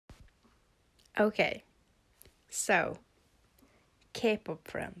Okay, so K-pop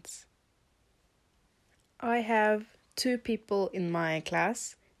friends. I have 2 people in my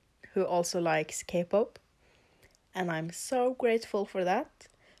class who also likes K-pop, and I'm so grateful for that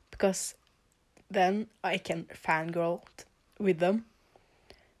because then I can fangirl with them.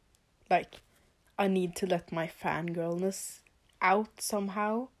 Like, I need to let my fangirlness out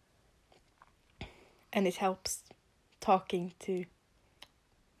somehow, and it helps talking to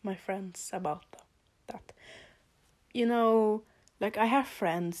my friends about that. You know, like I have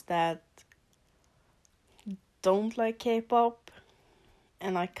friends that don't like K-pop,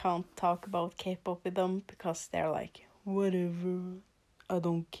 and I can't talk about K-pop with them because they're like, whatever, I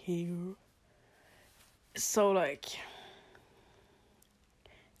don't care. So like,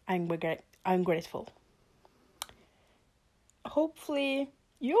 I'm grateful. Hopefully,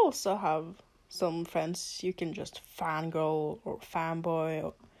 you also have some friends you can just fangirl or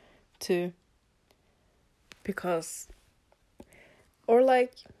fanboy to, because, or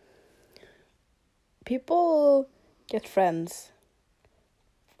like, people get friends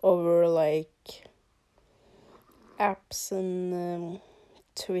over like apps and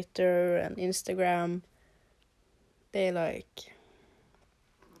Twitter and Instagram. They like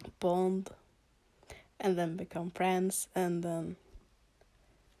bond and then become friends and then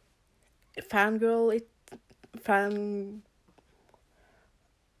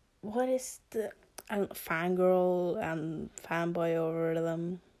what is the fangirl and fanboy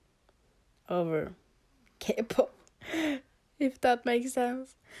over K-pop, if that makes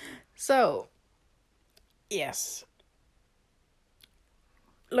sense. So yes,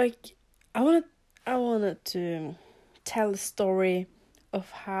 like I wanted to tell a story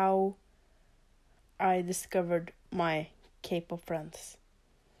of how I discovered my K-pop friends.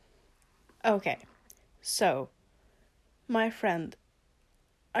 Okay, so my friend,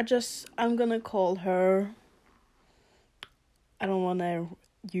 I'm gonna call her, I don't wanna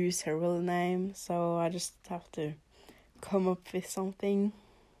use her real name, so I just have to come up with something.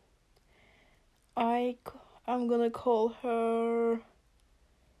 I'm gonna call her,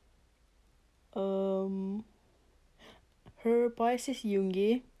 her bias is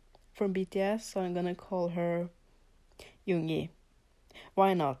Yoongi from BTS, so I'm gonna call her Yoongi.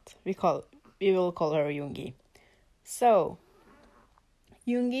 Why not? We will call her Yoongi. So,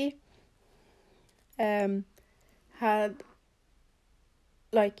 Yoongi had,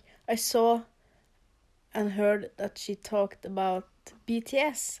 like, I saw and heard that she talked about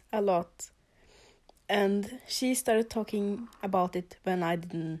BTS a lot. And she started talking about it when I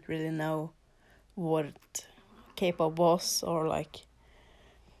didn't really know what K-pop was or like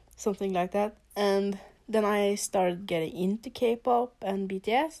something like that. And then I started getting into K-pop and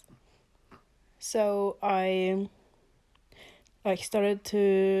BTS. So I like started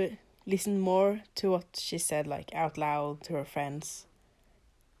to listen more to what she said, like out loud to her friends.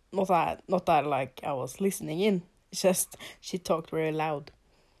 Not that like I was listening in. It's just she talked very loud.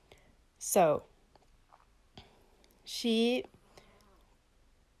 So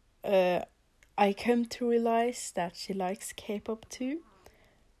I came to realize that she likes K-pop too.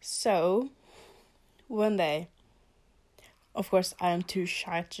 So one day, of course, I am too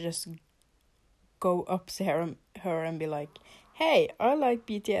shy to just go up to her and be like, "Hey, I like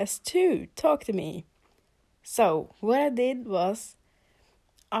BTS too. Talk to me." So what I did was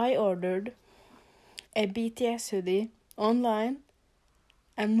I ordered a BTS hoodie online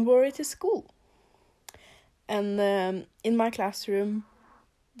and wore it to school. And in my classroom,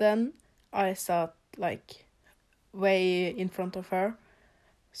 then I sat like way in front of her.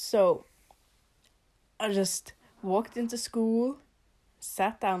 So I just walked into school,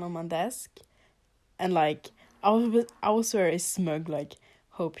 sat down on my desk, and like I was very smug, like,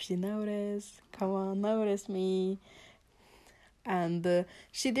 hope she noticed. Come on, notice me. And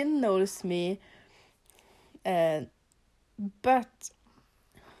she didn't notice me, but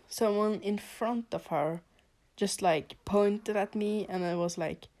someone in front of her just like pointed at me, and I was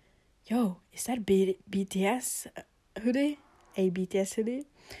like, "Yo, is that BTS hoodie? A BTS hoodie?"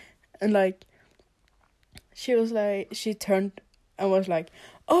 And like she turned and was like,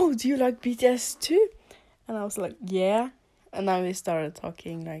 "Oh, do you like BTS too?" And I was like, "Yeah." And then we started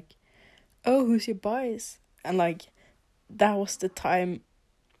talking like, "Oh, who's your bias?" And like that was the time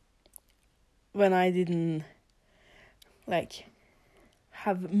when I didn't like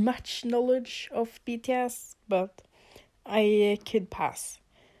have much knowledge of BTS, but I could pass.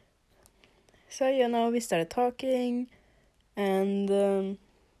 So we started talking, and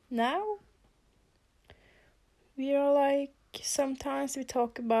now we are like, sometimes we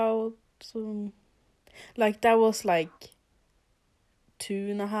talk about like that was like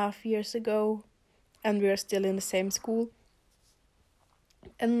 2.5 years ago, and we are still in the same school.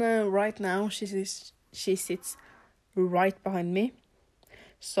 And right now she sits right behind me,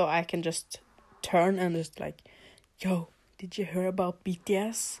 so I can just turn and just like, yo, did you hear about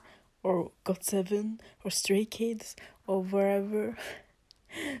BTS or GOT7 or Stray Kids or wherever?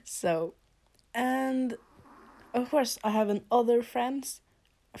 So, and of course I have another friend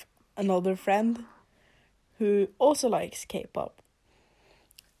who also likes K-pop.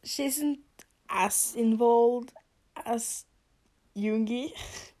 She isn't as involved as Yoongi,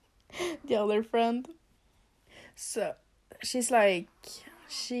 the other friend. So she's like,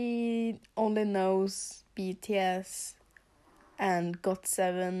 she only knows BTS and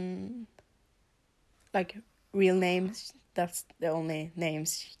GOT7, like real names. That's the only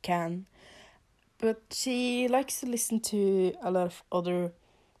names she can. But she likes to listen to a lot of other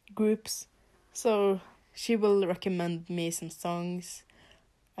groups, so she will recommend me some songs.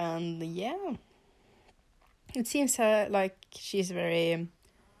 And yeah, it seems like she's very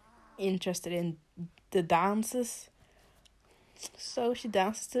interested in the dances, so she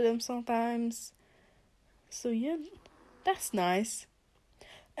dances to them sometimes. So yeah, that's nice.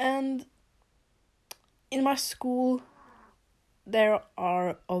 And in my school there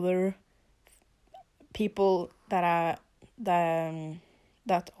are other people that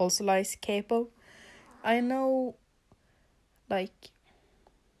also likes K-pop. I know like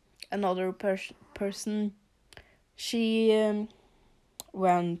another person. She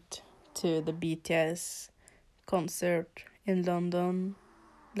went to the BTS concert in London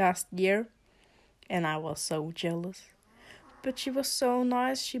last year, and I was so jealous. But she was so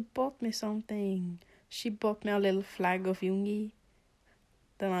nice. She bought me something. She bought me a little flag of Yoongi.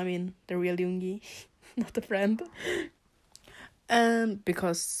 Then I mean the real Yoongi, not a friend. And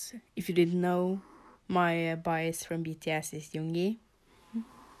because if you didn't know, my bias from BTS is Yoongi.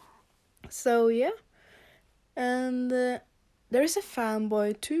 So yeah, and there is a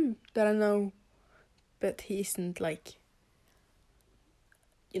fanboy too that I know, but he isn't like,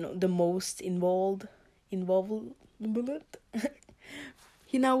 the most involved.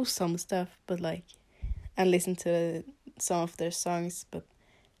 He knows some stuff, but like, and listen to some of their songs, but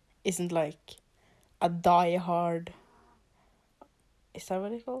isn't like a diehard. Is that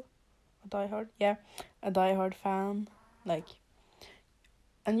what it's called? A diehard? Yeah, a diehard fan. Like,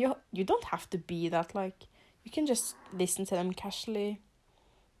 and you don't have to be that. Like, you can just listen to them casually.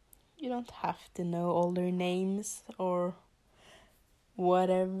 You don't have to know all their names or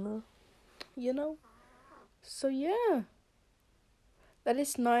whatever, So yeah, that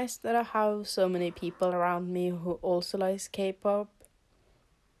is nice that I have so many people around me who also likes K-pop.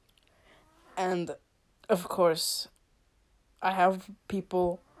 And of course, I have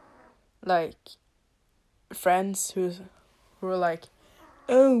people like friends who are like,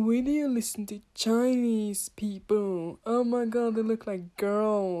 oh, why do you listen to Chinese people? Oh my god, they look like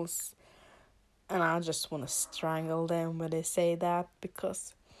girls. And I just want to strangle them when they say that,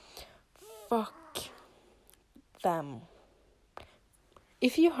 because fuck them.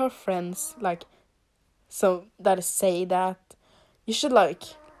 If you have friends like so that say that, you should like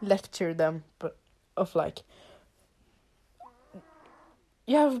lecture them, but of like,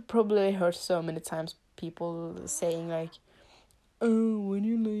 you have probably heard so many times people saying like, oh, when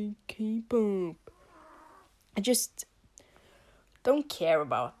you like K-pop, I just don't care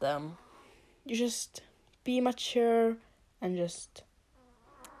about them. You just be mature and just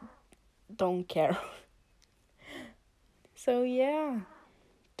don't care. So yeah,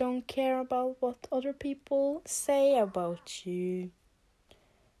 don't care about what other people say about you.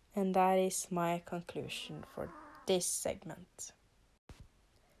 And that is my conclusion for this segment.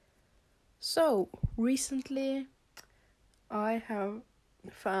 So, recently I have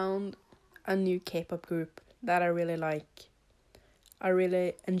found a new K-pop group that I really like. I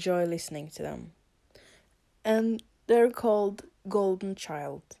really enjoy listening to them. And they're called Golden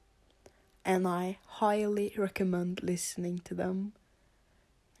Child. And I highly recommend listening to them.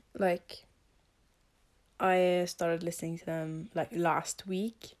 Like, I started listening to them like last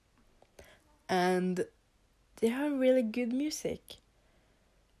week. And they have really good music.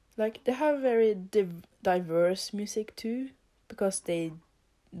 Like, they have very diverse music too, because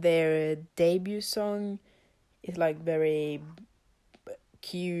their debut song is like very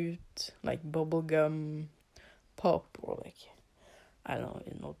cute, like bubblegum pop, or like, I don't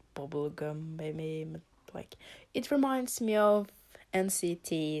know, not bubblegum maybe, but like, it reminds me of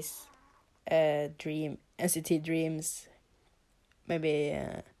NCT's NCT Dreams, maybe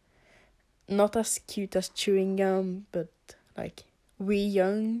not as cute as chewing gum, but like We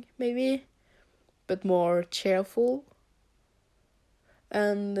Young maybe, but more cheerful.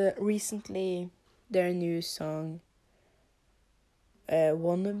 And recently their new song,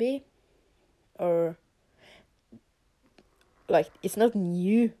 Wannabe, or like it's not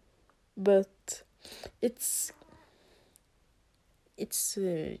new, but it's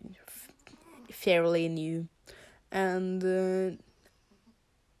fairly new, and the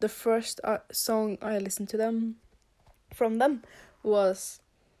first song I listened to them from them was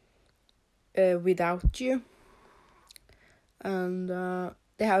Without You, and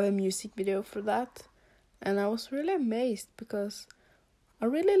they have a music video for that, and I was really amazed because I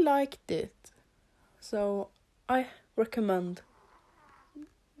really liked it, so I recommend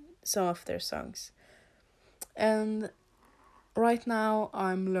some of their songs. And right now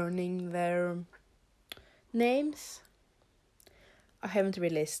I'm learning their names. I haven't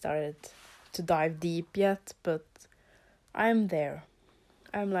really started to dive deep yet, but I'm there.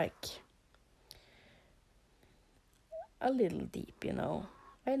 I'm like a little deep, you know.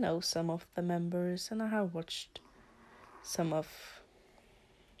 I know some of the members and I have watched some of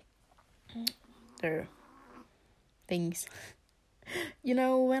their things. You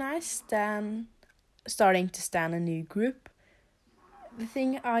know, when I starting to stand a new group, the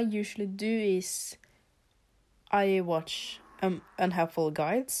thing I usually do is I watch unhelpful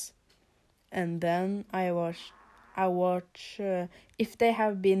guides, and then I watch if they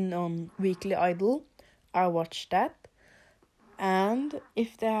have been on Weekly Idol, I watch that, and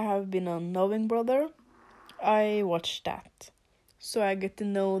if they have been on Knowing Brother, I watch that, so I get to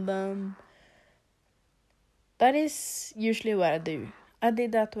know them. That is usually what I do. I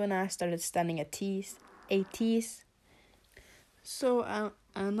did that when I started standing at ATs. So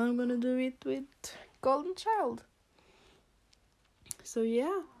and I'm gonna do it with Golden Child. So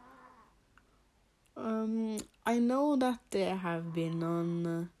yeah. I know that they have been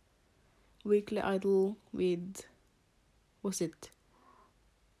on Weekly Idol with, was it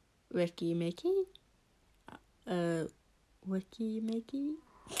Weki Meki? Weki Meki?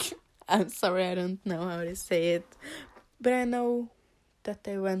 I'm sorry, I don't know how to say it. But I know that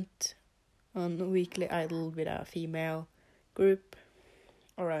they went on Weekly Idol with a female group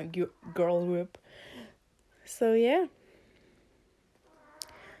or a girl group. So yeah.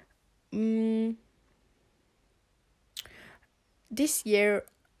 This year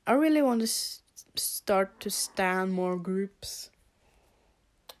I really want to start to stan more groups.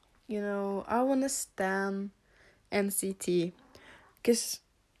 You know, I want to stan NCT because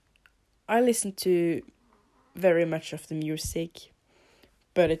I listen to very much of the music,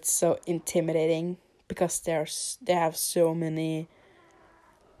 but it's so intimidating because they have so many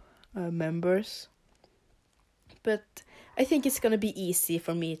members. But I think it's gonna be easy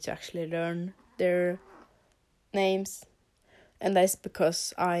for me to actually learn their names, and that's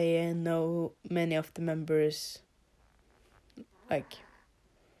because I know many of the members, like,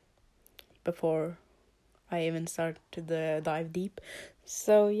 before I even start to dive deep.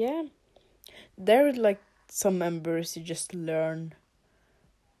 So yeah, there are like some members you just learn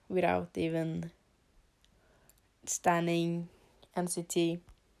without even standing NCT.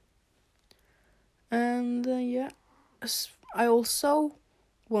 And yeah, I also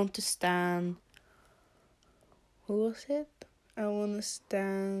want to stan. Who was it? I want to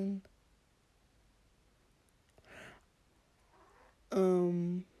stan.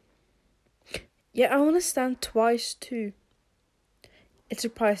 Yeah, I want to stan Twice too. It's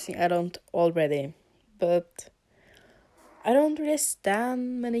surprising I don't already, but I don't really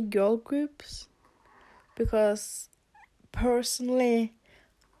stan many girl groups because personally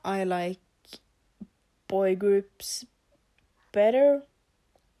I like boy groups better,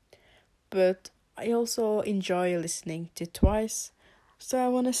 but I also enjoy listening to Twice, so I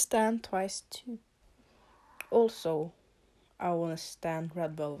want to stan Twice too. Also, I want to stan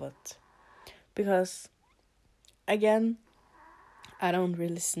Red Velvet because, again, I don't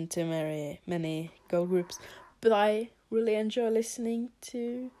really listen to many girl groups, but I really enjoy listening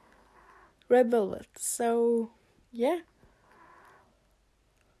to Red Velvet. So, yeah.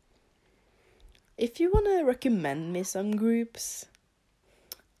 If you want to recommend me some groups,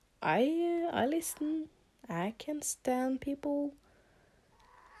 I listen. I can stand people.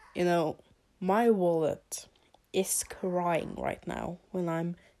 You know, my wallet is crying right now when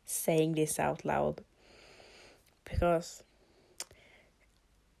I'm saying this out loud, because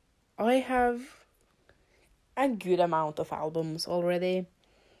I have a good amount of albums already,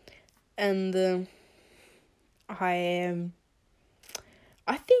 and I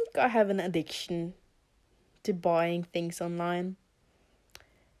think I have an addiction to buying things online.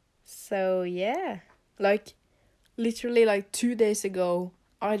 So yeah, like literally like 2 days ago,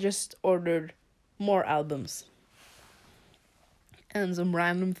 I just ordered more albums and some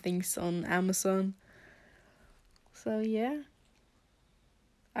random things on Amazon. So yeah.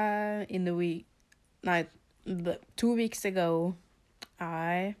 In the week, like 2 weeks ago,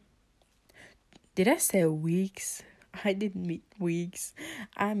 did I say weeks? I didn't mean weeks.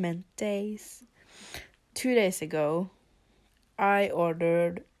 I meant days. 2 days ago, I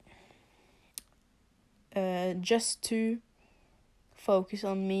ordered Just to Focus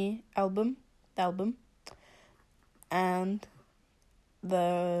on Me album, and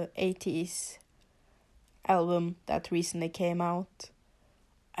the 80s album that recently came out.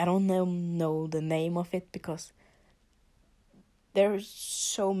 I don't know the name of it because there's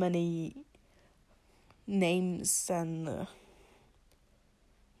so many names and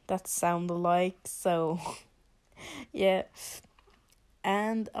that sound alike, so yeah.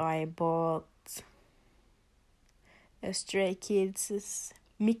 And I bought a Stray Kids'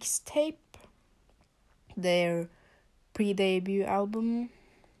 mixtape, their pre-debut album,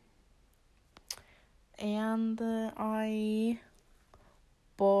 and I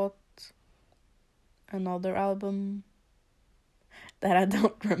bought another album that I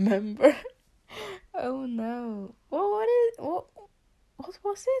don't remember. Oh no. What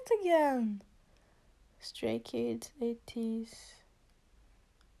was it again? Stray Kids 80s.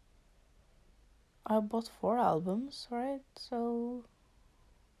 I bought 4 albums, right? So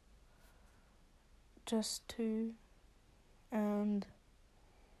Just 2 and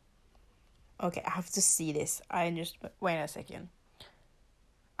okay, I have to see this. Wait a second.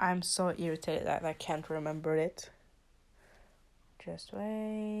 I'm so irritated that I can't remember it. Just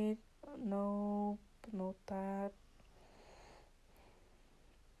wait. Nope, not that.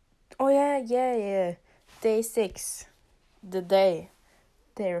 Oh yeah. Day 6.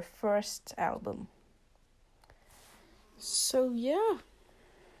 Their first album. So yeah.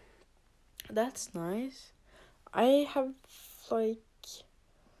 That's nice. I have like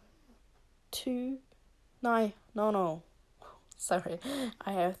 2. No. Sorry.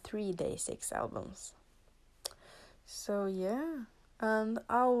 I have 3 Day 6 albums. So yeah. And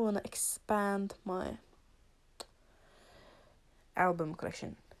I want to expand my album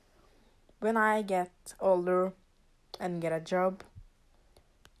collection. When I get older and get a job,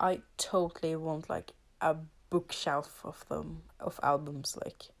 I totally want like a bookshelf of albums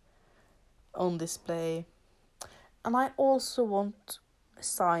like on display. And I also want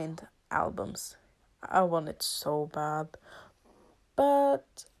signed albums. I want it so bad.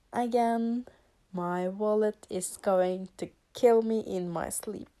 But again, my wallet is going to kill me in my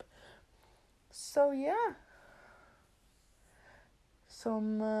sleep. So yeah.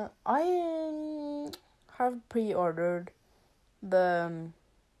 I have pre-ordered the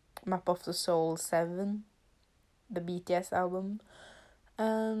Map of the Soul 7, the BTS album.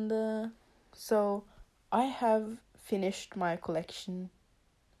 And so I have finished my collection,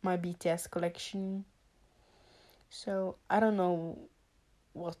 my BTS collection. So I don't know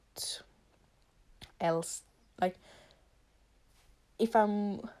what else, like,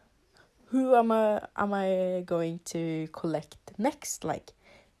 who am I going to collect next? Like,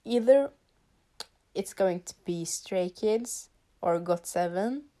 either it's going to be Stray Kids or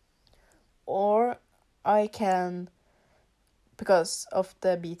GOT7, or I can, because of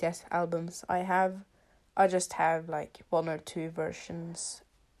the BTS albums I just have like 1 or 2 versions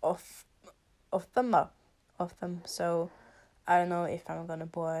of them. So I don't know if I'm gonna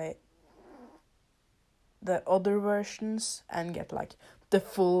buy the other versions and get like the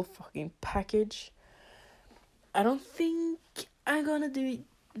full fucking package. I don't think I'm gonna do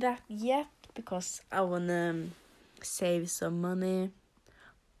that yet because I wanna save some money.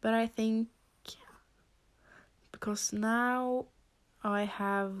 But I think because now I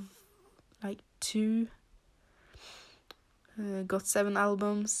have like 2 GOT7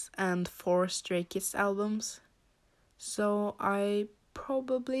 albums and 4 Stray Kids albums. So I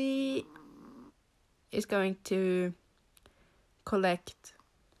probably is going to collect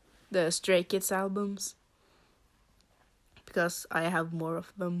the Stray Kids albums because I have more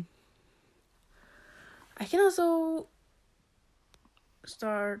of them. I can also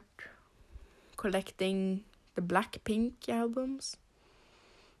start collecting the Blackpink albums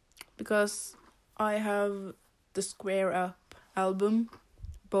because I have the Square Up album,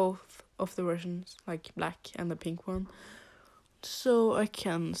 both of the versions, like black and the pink one. So I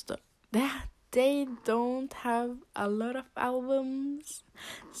can start that. They don't have a lot of albums,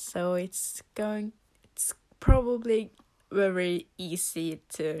 so it's probably very easy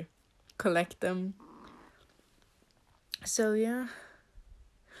to collect them. So yeah,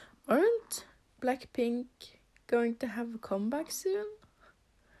 aren't Blackpink going to have a comeback soon?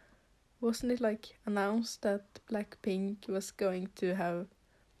 Wasn't it like announced that Blackpink was going to have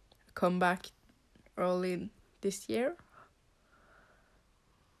a comeback early this year.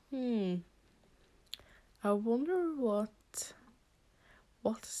 I wonder what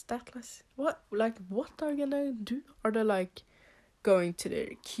is that like? What are they gonna do? Are they like going to their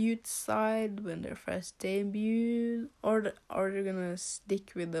cute side when their first debut, or are they gonna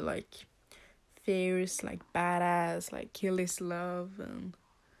stick with the like fierce, like badass, like kill his love and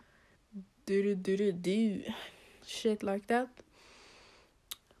do shit like that?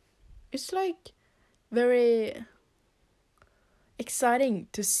 It's like very exciting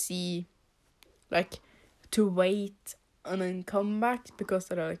to see, like, to wait and then come back because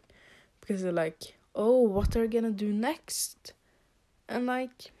they're like, oh, what are they gonna do next? And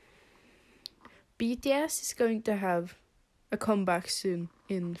like, BTS is going to have a comeback soon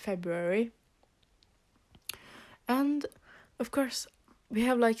in February. And of course, we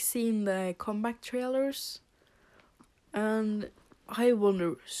have like seen the comeback trailers, and I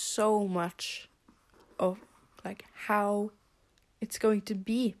wonder so much of like how it's going to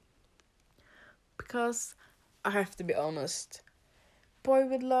be. Because I have to be honest, Boy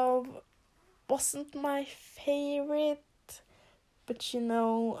With Love wasn't my favorite. But you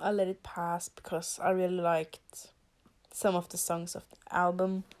know, I let it pass because I really liked some of the songs of the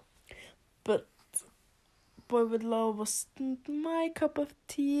album. But Boy With Love wasn't my cup of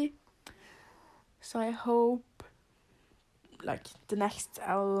tea. So I hope like the next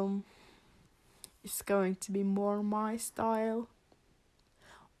album is going to be more my style.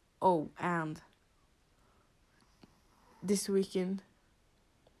 Oh, and this weekend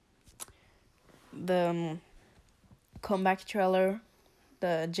the comeback trailer,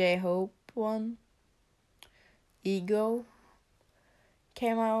 the J-Hope one, Ego,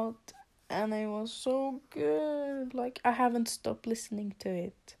 came out, and it was so good. Like, I haven't stopped listening to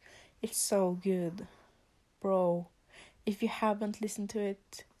it. It's so good. Bro, if you haven't listened to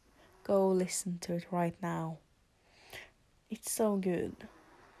it, go listen to it right now. It's so good.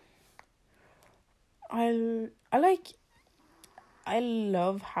 I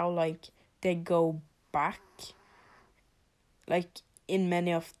love how like they go back, like in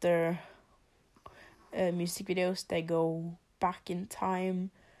many of their music videos they go back in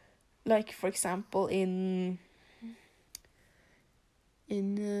time, like for example in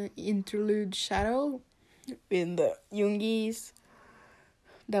Interlude Shadow in the Yoongi's,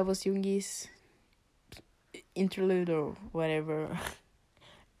 that was Yoongi's interlude or whatever.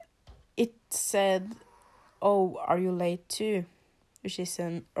 It said, "Oh, Are You Late Too?" which is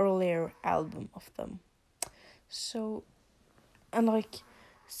an earlier album of them. So, and like,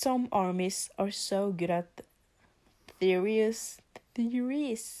 some armies are so good at theories.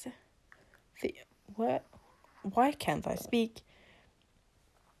 What? Why can't I speak?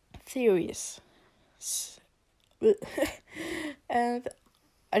 Theories. And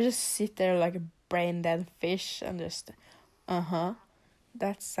I just sit there like a brain dead fish and just,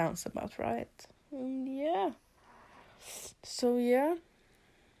 that sounds about right. Yeah. So yeah.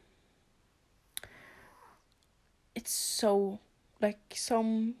 It's so like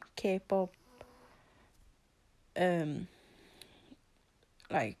some K-pop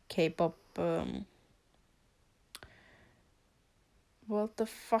what the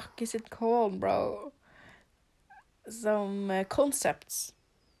fuck is it called, bro? Some concepts.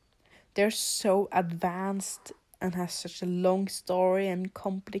 They're so advanced and has such a long story and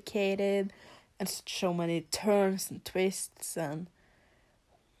complicated and so many turns and twists and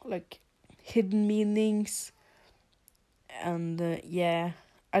like hidden meanings. And yeah,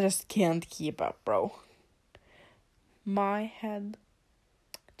 I just can't keep up, bro. My head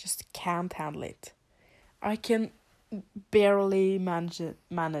just can't handle it. I can barely manage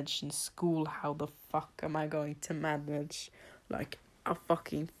in school. How the fuck am I going to manage like a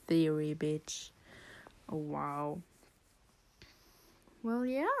fucking theory, bitch? Oh wow. Well,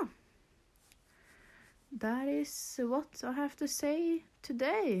 yeah. That is what I have to say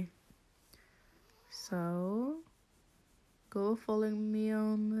today. So go follow me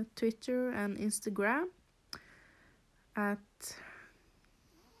on Twitter and Instagram at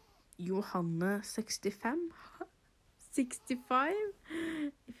Johanne65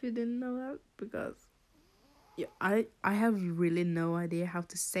 if you didn't know that, because yeah, I have really no idea how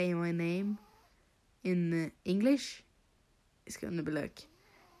to say my name in English. It's gonna be like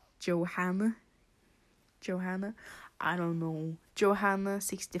Johanna, I don't know,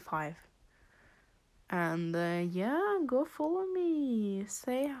 Johanna65. And yeah, go follow me,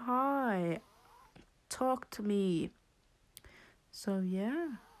 say hi, talk to me. So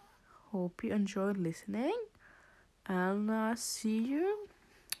yeah, hope you enjoyed listening, and see you.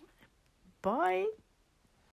 Bye.